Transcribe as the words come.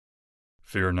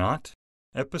Fear Not,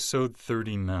 Episode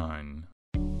 39.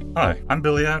 Hi, I'm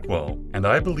Billy Atwell, and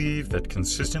I believe that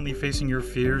consistently facing your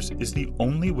fears is the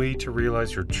only way to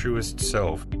realize your truest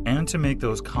self and to make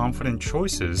those confident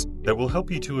choices that will help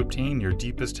you to obtain your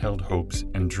deepest held hopes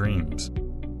and dreams.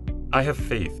 I have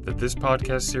faith that this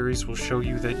podcast series will show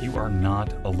you that you are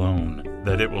not alone,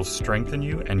 that it will strengthen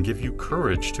you and give you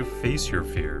courage to face your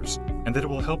fears, and that it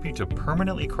will help you to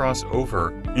permanently cross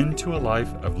over into a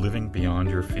life of living beyond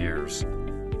your fears.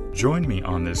 Join me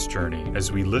on this journey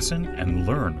as we listen and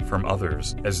learn from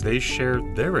others as they share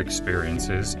their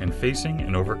experiences in facing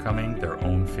and overcoming their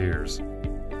own fears.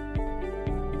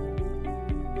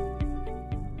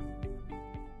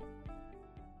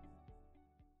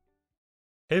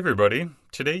 Hey everybody,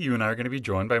 today you and I are going to be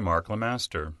joined by Mark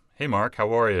LaMaster. Hey Mark,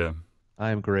 how are you?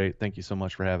 I'm great. Thank you so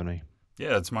much for having me.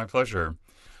 Yeah, it's my pleasure.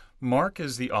 Mark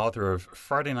is the author of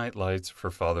Friday Night Lights for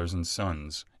Fathers and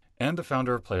Sons and the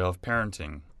founder of Playoff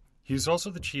Parenting. He's also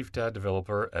the chief dad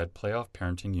developer at Playoff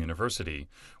Parenting University,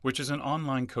 which is an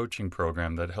online coaching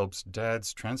program that helps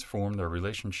dads transform their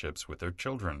relationships with their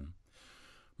children.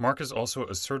 Mark is also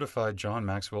a certified John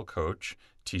Maxwell coach,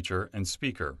 teacher, and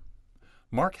speaker.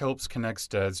 Mark helps connect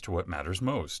dads to what matters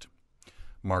most.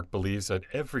 Mark believes that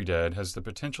every dad has the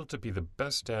potential to be the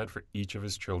best dad for each of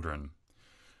his children.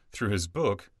 Through his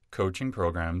book, coaching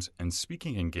programs, and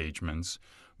speaking engagements,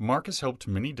 Mark has helped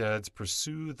many dads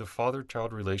pursue the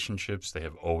father-child relationships they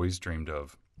have always dreamed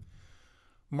of.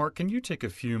 Mark, can you take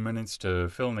a few minutes to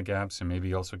fill in the gaps and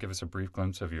maybe also give us a brief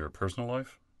glimpse of your personal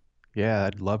life? Yeah,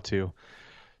 I'd love to.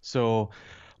 So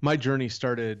my journey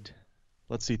started,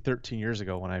 13 years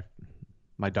ago when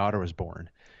my daughter was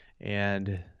born.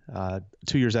 And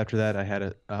 2 years after that, I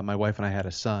had my wife and I had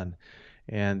a son.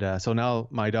 And so now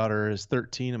my daughter is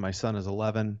 13 and my son is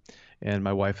 11. And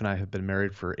my wife and I have been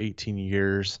married for 18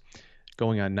 years,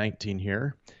 going on 19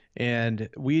 here. And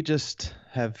we just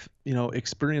have,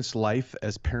 experienced life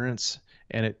as parents,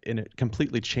 and it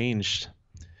completely changed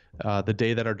the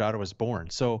day that our daughter was born.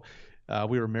 So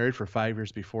we were married for 5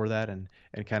 years before that, and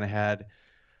kind of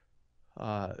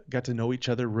got to know each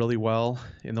other really well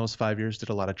in those 5 years, did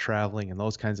a lot of traveling and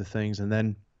those kinds of things. And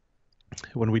then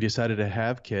when we decided to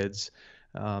have kids,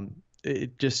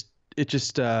 it just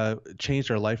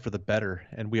changed our life for the better.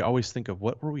 And we always think of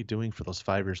what were we doing for those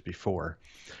 5 years before.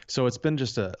 So it's been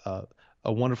just a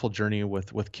wonderful journey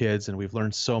with kids, and we've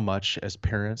learned so much as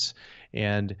parents.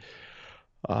 And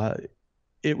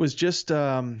it was just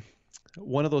one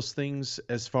of those things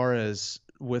as far as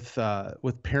with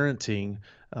parenting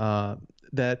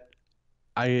that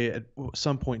I at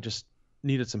some point just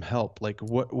needed some help. Like,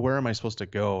 where am I supposed to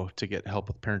go to get help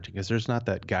with parenting? Because there's not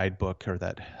that guidebook or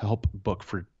that help book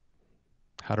for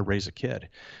how to raise a kid.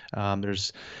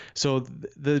 The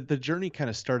journey kind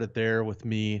of started there with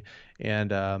me.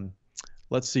 And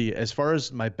let's see, as far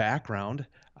as my background,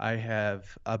 I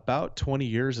have about 20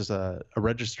 years as a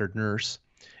registered nurse,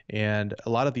 and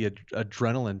a lot of the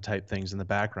adrenaline type things in the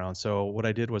background. So what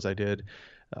I did was I did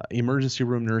emergency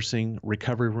room nursing,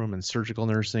 recovery room and surgical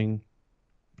nursing.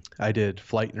 I did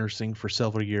flight nursing for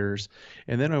several years.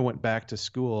 And then I went back to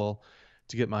school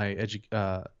to get my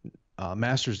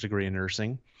master's degree in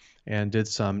nursing, and did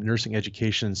some nursing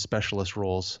education specialist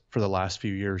roles for the last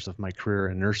few years of my career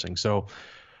in nursing. So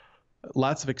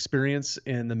lots of experience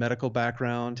in the medical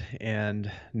background.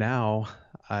 And now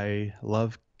I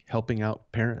love helping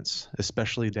out parents,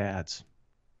 especially dads.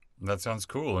 That sounds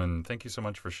cool, and thank you so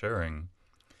much for sharing.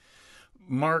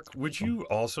 Mark, would you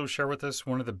also share with us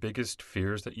one of the biggest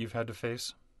fears that you've had to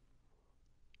face?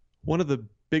 One of the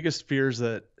biggest fears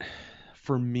that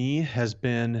for me has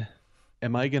been,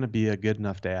 am I going to be a good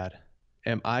enough dad?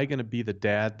 Am I going to be the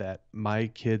dad that my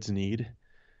kids need?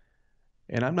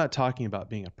 And I'm not talking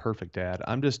about being a perfect dad.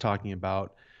 I'm just talking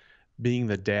about being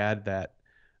the dad that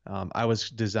I was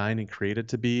designed and created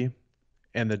to be,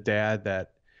 and the dad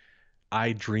that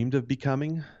I dreamed of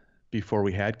becoming before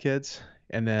we had kids.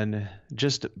 And then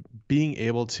just being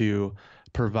able to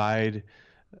provide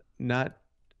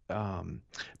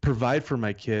for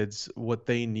my kids what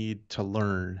they need to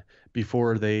learn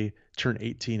before they turn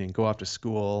 18 and go off to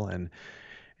school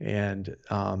and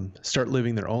start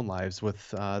living their own lives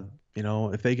with,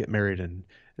 if they get married and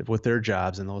with their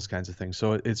jobs and those kinds of things.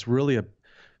 So it's really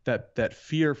that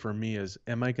fear for me is,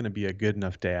 am I going to be a good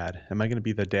enough dad? Am I going to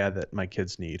be the dad that my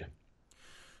kids need?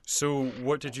 So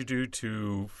what did you do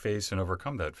to face and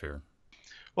overcome that fear?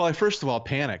 Well, I first of all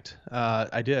panicked.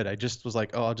 I did. I just was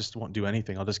like, I just won't do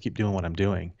anything. I'll just keep doing what I'm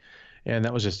doing. And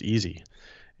that was just easy.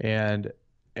 And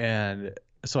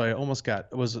so I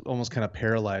was almost kind of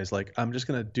paralyzed. Like, I'm just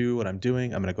going to do what I'm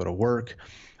doing. I'm going to go to work.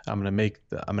 I'm going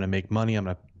to make money. I'm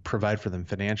going to provide for them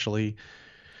financially.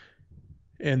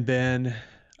 And then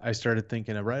I started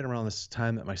thinking right around this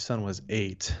time that my son was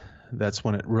 8, that's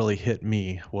when it really hit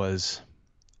me was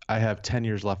I have 10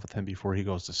 years left with him before he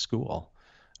goes to school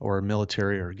or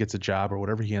military or gets a job or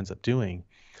whatever he ends up doing.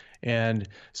 And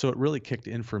so it really kicked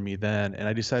in for me then. And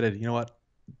I decided, you know what?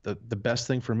 The best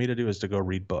thing for me to do is to go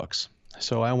read books.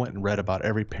 So I went and read about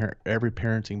every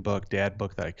parenting book, dad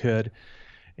book that I could,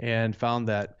 and found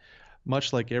that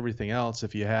much like everything else,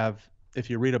 if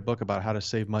you read a book about how to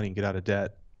save money and get out of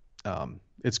debt,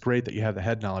 it's great that you have the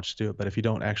head knowledge to do it. But if you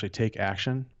don't actually take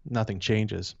action, nothing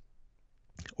changes.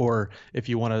 Or if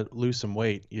you want to lose some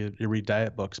weight, you read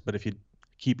diet books. But if you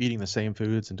keep eating the same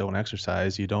foods and don't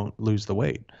exercise, you don't lose the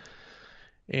weight.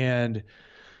 And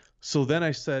so then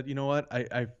I said, you know what?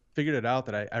 I figured it out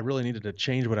that I really needed to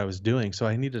change what I was doing. So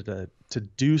I needed to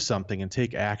do something and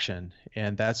take action.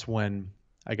 And that's when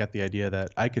I got the idea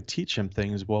that I could teach him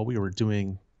things while we were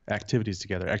doing activities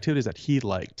together, activities that he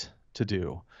liked to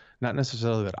do, not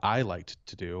necessarily that I liked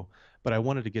to do, but I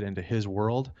wanted to get into his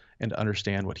world and to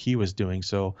understand what he was doing.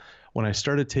 So when I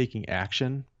started taking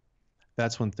action,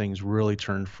 that's when things really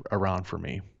turned around for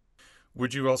me.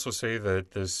 Would you also say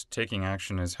that this taking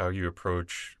action is how you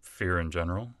approach fear in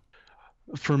general?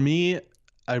 For me,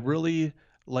 I really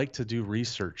like to do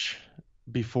research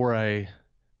before I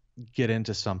get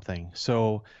into something.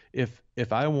 So if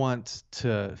I want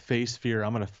to face fear,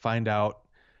 I'm going to find out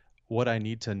what I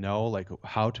need to know, like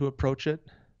how to approach it.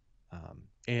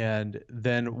 And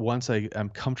then once I'm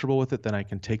comfortable with it, then I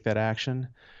can take that action.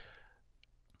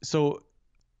 So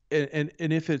and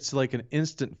if it's like an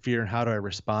instant fear, how do I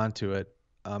respond to it?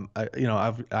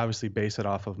 I've obviously base it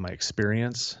off of my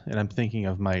experience, and I'm thinking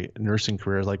of my nursing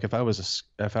career. Like if I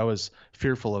was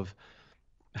fearful of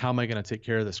how am I going to take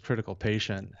care of this critical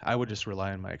patient, I would just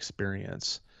rely on my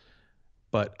experience.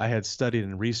 But I had studied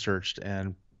and researched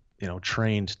and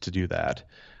trained to do that.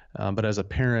 But as a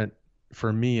parent,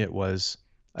 for me, it was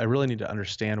I really need to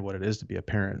understand what it is to be a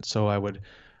parent. So I would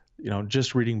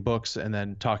just reading books and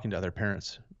then talking to other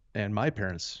parents, and my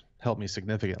parents helped me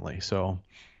significantly. So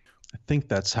I think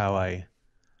that's how I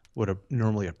would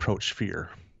normally approach fear.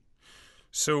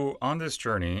 So, on this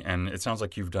journey, and it sounds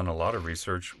like you've done a lot of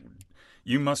research,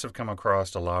 you must have come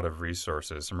across a lot of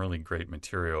resources, some really great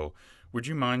material. Would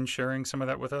you mind sharing some of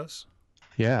that with us?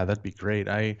 Yeah, that'd be great.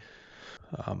 I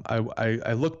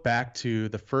look back to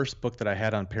the first book that I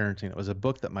had on parenting. It was a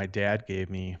book that my dad gave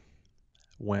me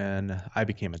when I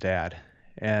became a dad,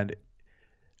 and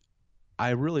I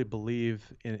really believe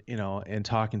in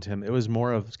talking to him. It was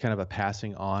more of kind of a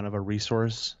passing on of a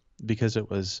resource because it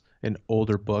was an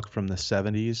older book from the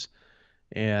 70s,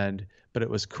 and but it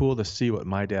was cool to see what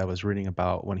my dad was reading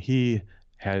about when he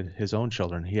had his own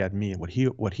children. He had me and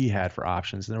what he had for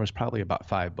options, and there was probably about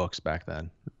 5 books back then,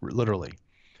 literally.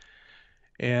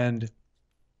 And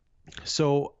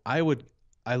so I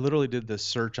literally did this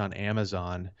search on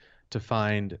Amazon to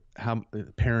find how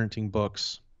parenting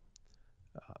books,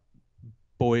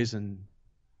 boys and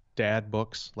dad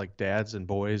books, like dads and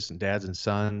boys and dads and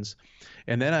sons.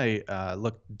 And then I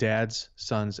looked dads,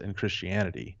 sons, and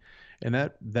Christianity. And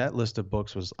that list of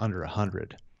books was under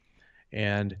 100.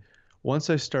 And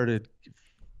once I started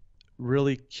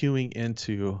really cueing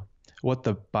into what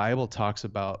the Bible talks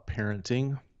about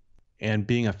parenting and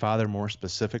being a father more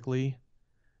specifically,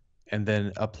 and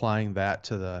then applying that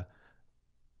to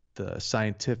the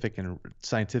scientific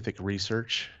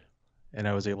research, and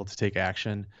I was able to take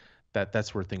action,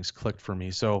 that's where things clicked for me.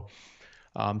 So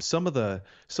some of the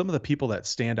people that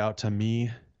stand out to me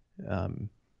um,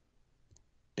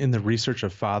 in the research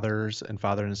of fathers and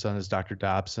father and son is Dr.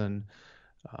 Dobson.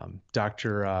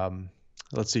 Dr.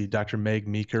 Let's see, Dr. Meg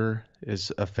Meeker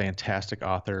is a fantastic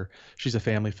author. She's a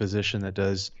family physician that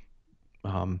does.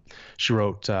 She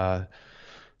wrote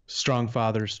Strong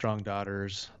Fathers, Strong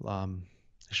Daughters.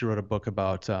 She wrote a book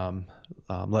about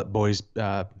let boys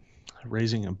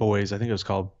raising boys. I think it was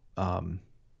called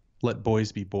Let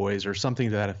Boys Be Boys or something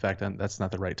to that effect. And that's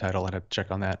not the right title. I'd have to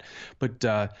check on that.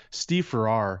 But Steve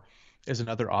Farrar is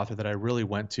another author that I really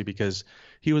went to because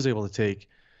he was able to take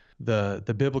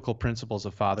the biblical principles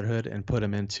of fatherhood and put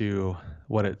them into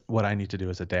what I need to do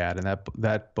as a dad. And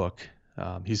that book,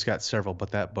 he's got several,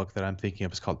 but that book that I'm thinking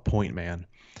of is called Point Man.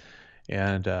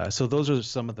 And so those are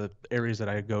some of the areas that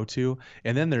I go to.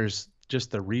 And then there's just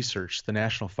the research. The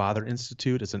National Father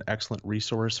Institute is an excellent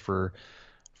resource for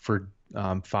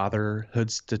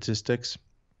fatherhood statistics.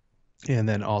 And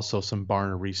then also some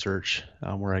Barna research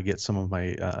where I get some of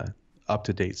my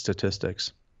up-to-date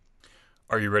statistics.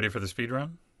 Are you ready for the speed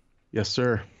run? Yes,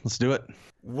 sir. Let's do it.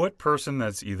 What person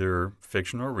that's either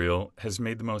fiction or real has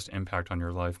made the most impact on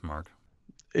your life, Mark?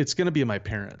 it's going to be my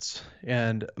parents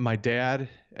and my dad,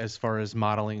 as far as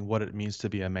modeling what it means to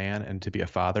be a man and to be a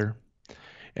father.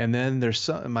 And then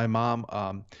my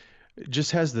mom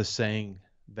just has this saying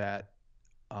that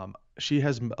she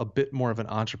has a bit more of an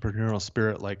entrepreneurial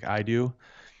spirit like I do.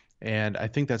 And I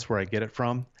think that's where I get it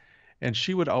from. And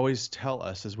she would always tell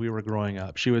us as we were growing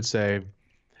up, she would say,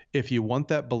 if you want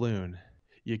that balloon,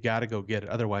 you got to go get it.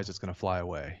 Otherwise, it's going to fly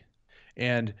away.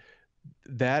 And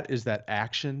that is that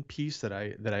action piece that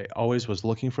I always was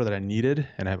looking for, that I needed.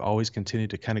 And I've always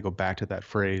continued to kind of go back to that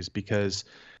phrase, because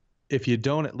if you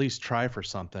don't at least try for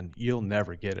something, you'll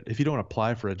never get it. If you don't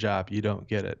apply for a job, you don't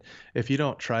get it. If you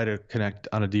don't try to connect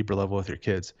on a deeper level with your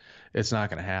kids, it's not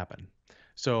going to happen.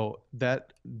 So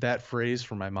that phrase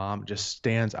from my mom just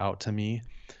stands out to me.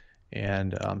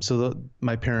 And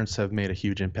my parents have made a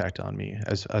huge impact on me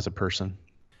as a person.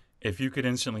 If you could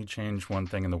instantly change one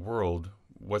thing in the world,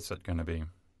 what's that going to be?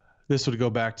 This would go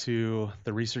back to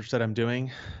the research that I'm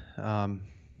doing.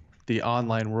 The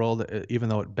online world, even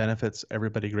though it benefits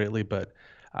everybody greatly, but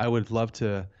I would love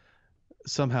to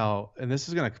somehow, and this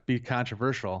is going to be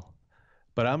controversial,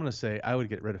 but I'm going to say I would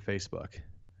get rid of Facebook.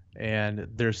 And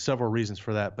there's several reasons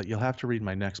for that, but you'll have to read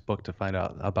my next book to find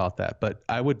out about that. But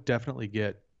I would definitely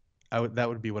that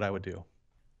would be what I would do.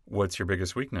 What's your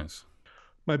biggest weakness?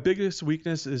 My biggest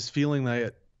weakness is feeling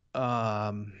that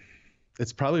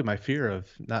it's probably my fear of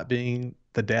not being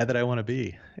the dad that I want to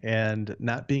be and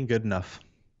not being good enough.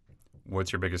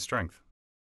 What's your biggest strength?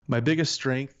 My biggest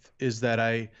strength is that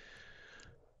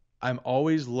I'm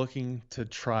always looking to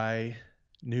try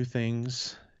new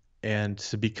things and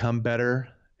to become better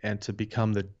and to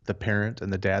become the parent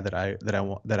and the dad that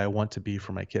I want to be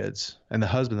for my kids, and the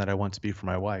husband that I want to be for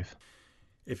my wife.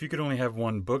 If you could only have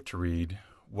one book to read,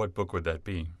 what book would that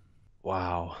be?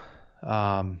 Wow.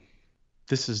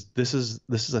 This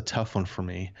is a tough one for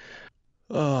me.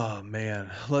 Oh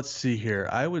man, let's see here.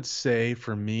 I would say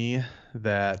for me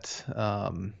that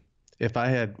if I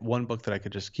had one book that I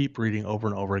could just keep reading over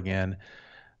and over again,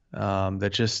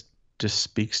 that just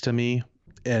speaks to me,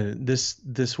 and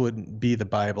this wouldn't be the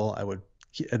Bible.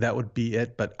 That would be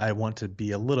it, but I want to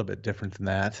be a little bit different than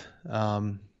that.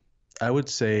 I would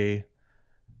say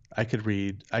I could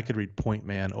read Point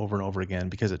Man over and over again,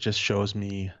 because it just shows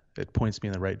me, it points me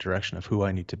in the right direction of who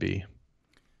I need to be.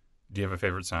 Do you have a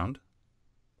favorite sound?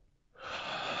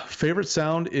 Favorite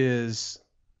sound is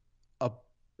a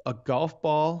golf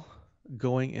ball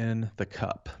going in the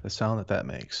cup, the sound that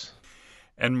makes.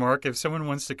 And Mark, if someone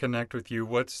wants to connect with you,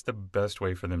 what's the best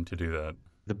way for them to do that?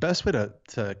 The best way to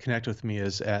connect with me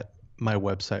is at my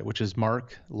website, which is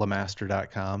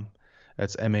marklamaster.com.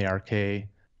 That's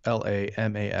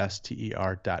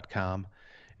MarkLamaster.com.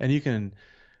 And you can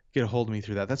get a hold of me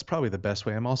through that. That's probably the best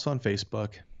way. I'm also on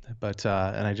Facebook, but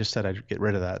and I just said I'd get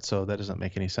rid of that, so that doesn't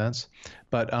make any sense.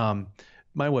 But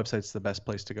my website's the best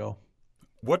place to go.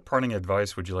 What parting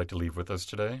advice would you like to leave with us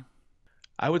today?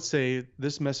 I would say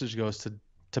this message goes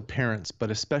to parents, but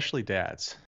especially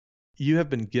dads. You have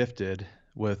been gifted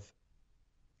with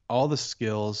all the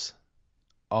skills,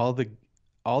 all the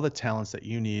talents that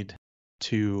you need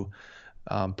to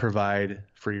provide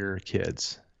for your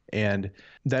kids. And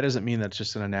that doesn't mean that's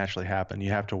just going to naturally happen.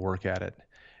 You have to work at it.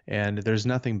 And there's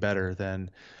nothing better than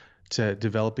to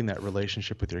developing that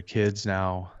relationship with your kids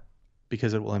now,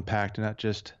 because it will impact not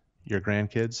just your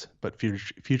grandkids, but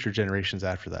future generations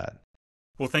after that.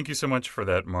 Well, thank you so much for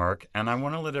that, Mark. And I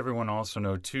want to let everyone also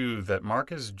know, too, that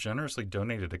Mark has generously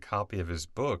donated a copy of his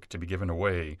book to be given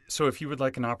away. So if you would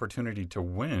like an opportunity to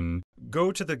win,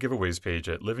 go to the giveaways page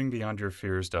at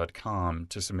livingbeyondyourfears.com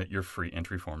to submit your free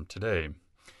entry form today.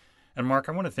 And Mark,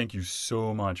 I want to thank you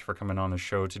so much for coming on the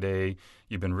show today.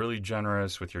 You've been really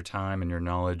generous with your time and your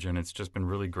knowledge, and it's just been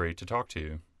really great to talk to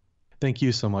you. Thank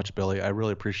you so much, Billy. I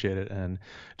really appreciate it. And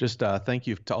just thank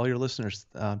you to all your listeners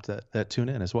that tune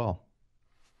in as well.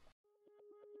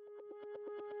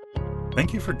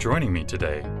 Thank you for joining me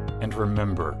today. And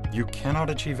remember, you cannot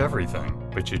achieve everything,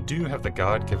 but you do have the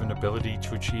God-given ability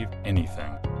to achieve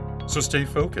anything. So stay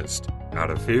focused,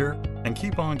 out of fear, and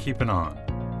keep on keeping on.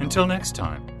 Until next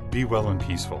time, be well and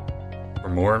peaceful. For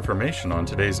more information on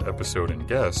today's episode and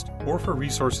guest, or for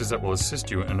resources that will assist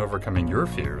you in overcoming your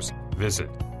fears, visit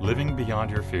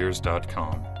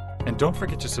livingbeyondyourfears.com. And don't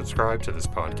forget to subscribe to this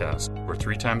podcast, where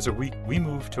 3 times a week we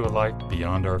move to a life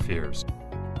beyond our fears.